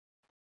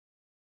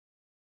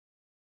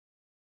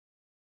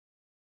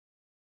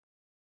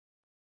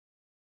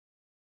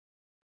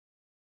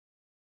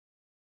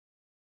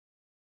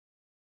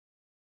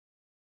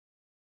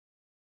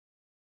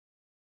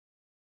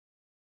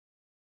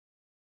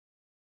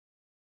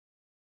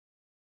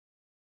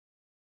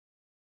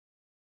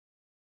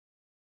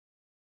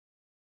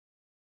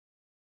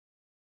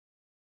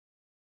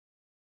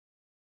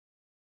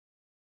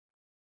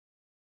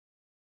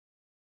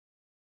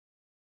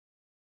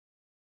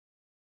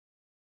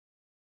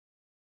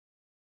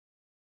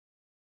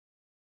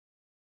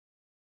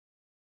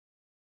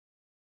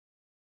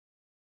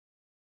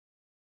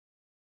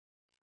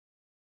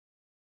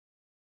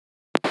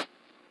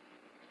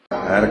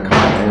had to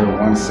come here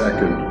 1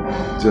 second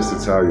just to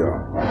tell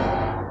y'all.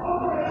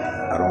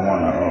 I don't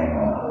want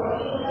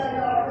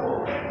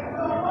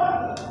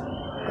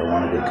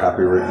to get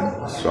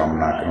copywritten, so I'm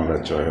not gonna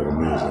let y'all hear the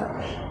music,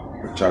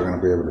 but y'all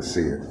gonna be able to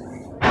see it.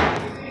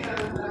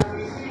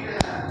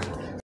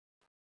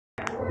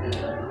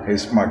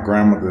 It's my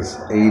grandmother's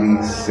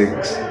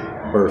 86th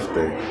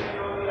birthday,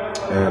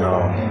 and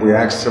we're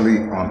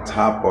actually on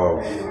top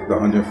of the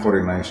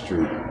 149th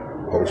Street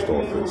post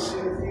office.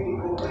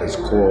 It's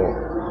called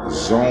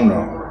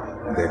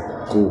ZONA De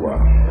Cuba.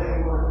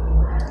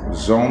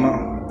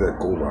 ZONA De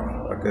Cuba.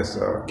 I guess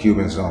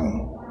Cuban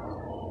zone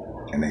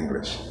in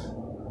English.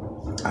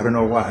 I don't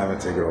know why I haven't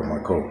taken off my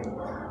coat,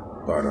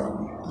 but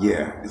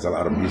yeah, there's a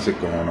lot of music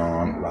going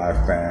on,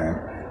 live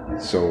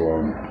band.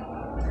 So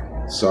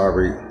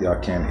sorry y'all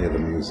can't hear the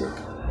music.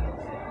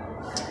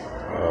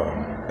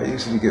 I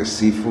usually get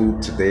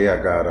seafood. Today I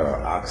got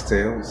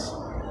oxtails.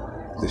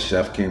 The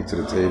chef came to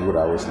the table,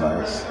 that was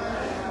nice.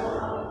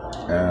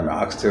 And the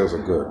oxtails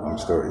are good. I'm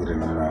still eating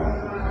them now.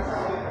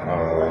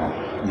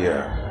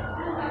 Yeah.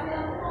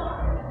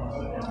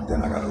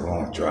 Then I got a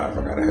long drive.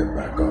 I gotta head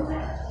back up.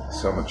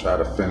 So I'm gonna try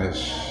to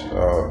finish,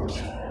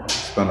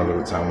 spend a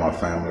little time with my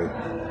family,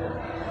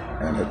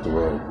 and hit the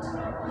road.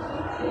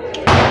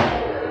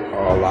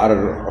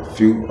 A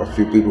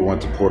few people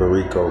went to Puerto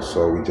Rico,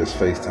 so we just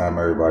FaceTime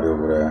everybody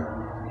over there.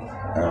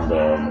 And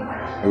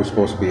it was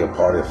supposed to be a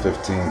party of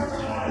 15.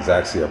 It's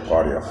actually a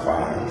party of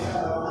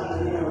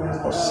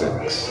 5 or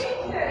 6.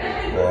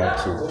 1,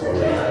 2, 3.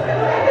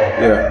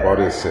 Yeah,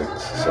 party of 6.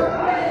 So,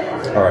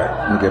 all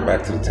right, let me get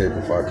back to the table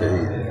before I can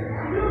eat.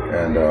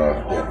 And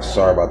yeah,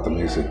 sorry about the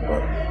music,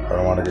 but I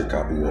don't want to get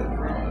copyrighted.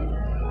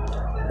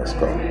 Let's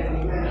go.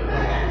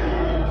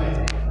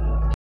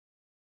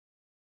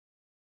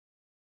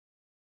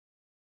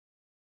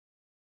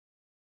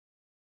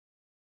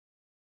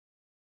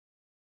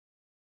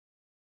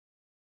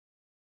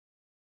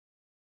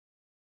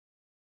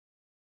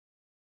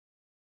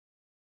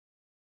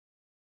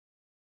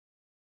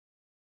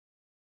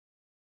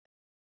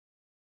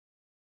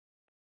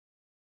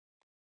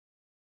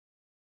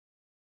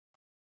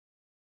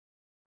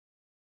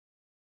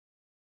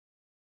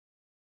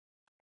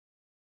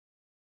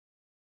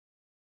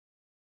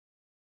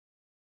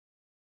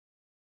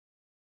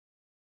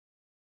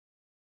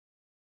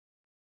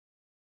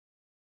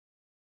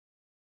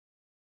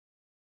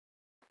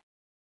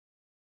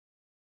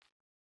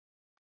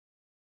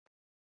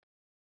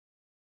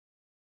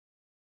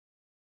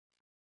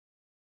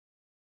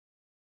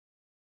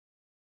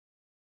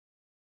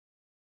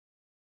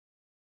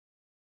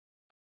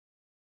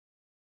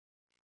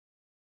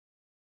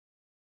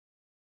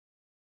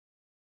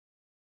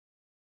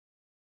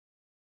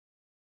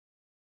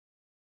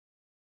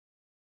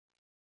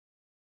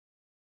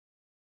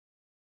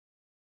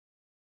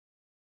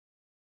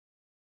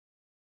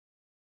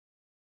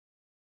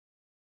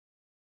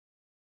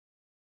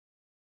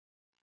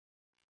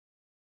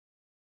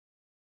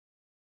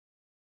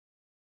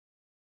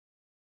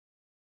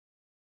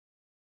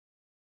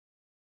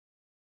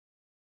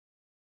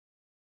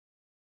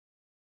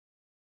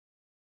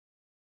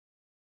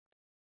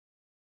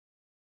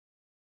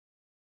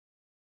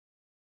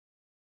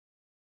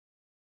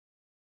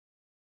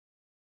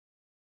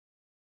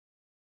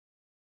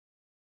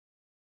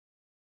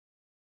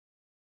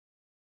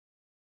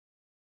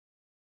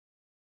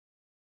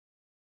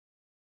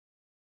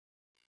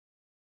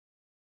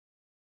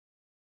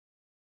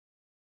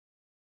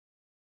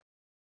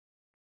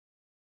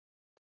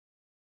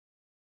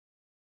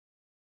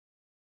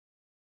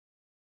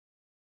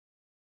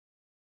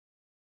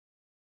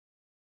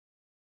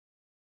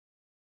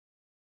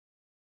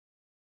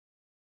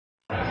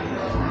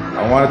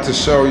 I wanted to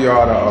show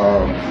y'all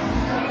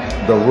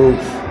the roof.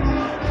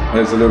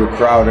 It's a little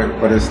crowded,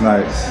 but it's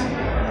nice.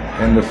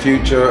 In the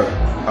future,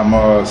 I'm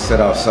gonna sit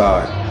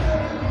outside.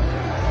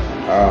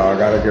 I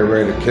gotta get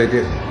ready to kick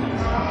it.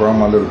 Brought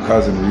my little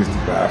cousin to use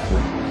the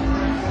bathroom.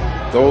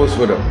 Those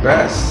were the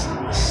best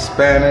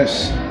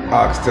Spanish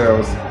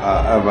oxtails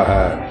I ever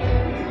had.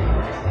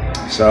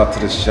 Shout out to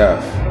the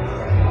chef.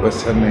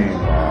 What's her name?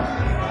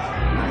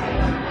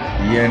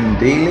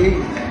 Yendili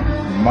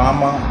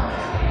Mama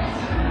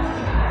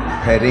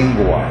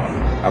Peringua,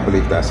 I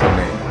believe that's her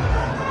name.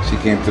 She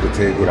came to the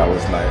table, that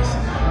was nice.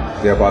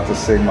 They're about to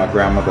sing my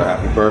grandmother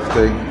happy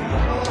birthday,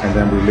 and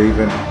then we're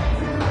leaving,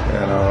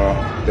 and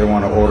they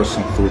want to order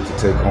some food to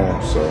take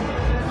home, so.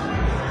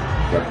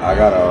 But I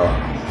got a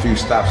few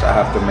stops I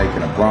have to make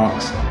in the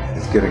Bronx.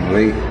 It's getting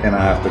late, and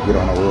I have to get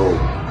on the road.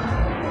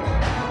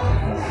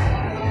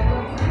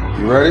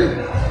 You ready?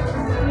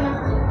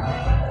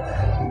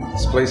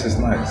 This place is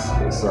nice.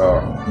 It's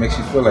makes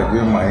you feel like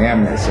you're in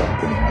Miami or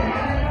something.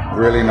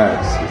 Really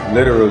nice. It's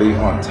literally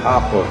on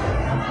top of,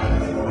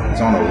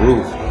 it's on the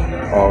roof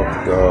of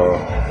the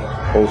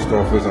post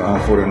office on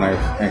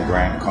 149th and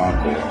Grand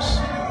Concourse.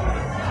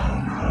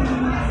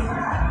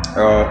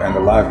 And the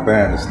live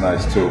band is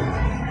nice too.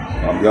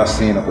 Y'all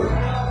seen it.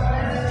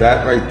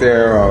 That right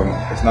there,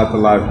 it's not the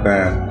live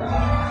band.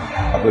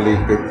 I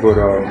believe they put,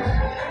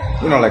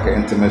 you know, like an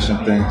intermission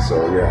thing.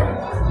 So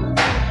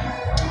yeah.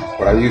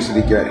 What I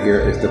usually get here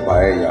is the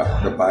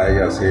paella. The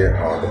paellas here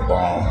are the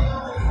bomb.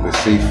 The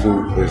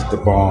seafood is the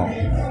bomb.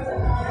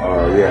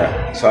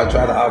 Yeah. So I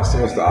tried the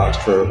oxtails.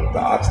 The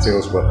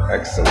oxtails were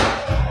excellent.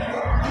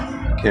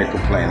 Can't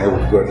complain. They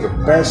were good.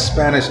 The best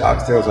Spanish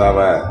oxtails I've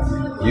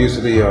had.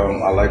 Usually,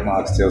 I like my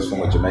oxtails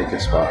from a Jamaican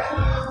spot.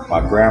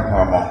 My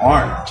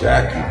aunt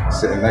Jackie,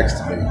 sitting next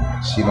to me,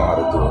 she know how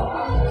to do it.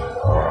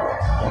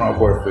 One of our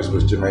boyfriends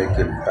was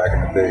Jamaican back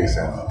in the days,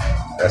 and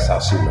that's how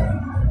she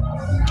learned.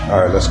 All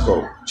right, let's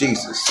go.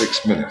 Jesus,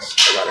 6 minutes.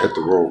 I gotta hit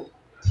the road.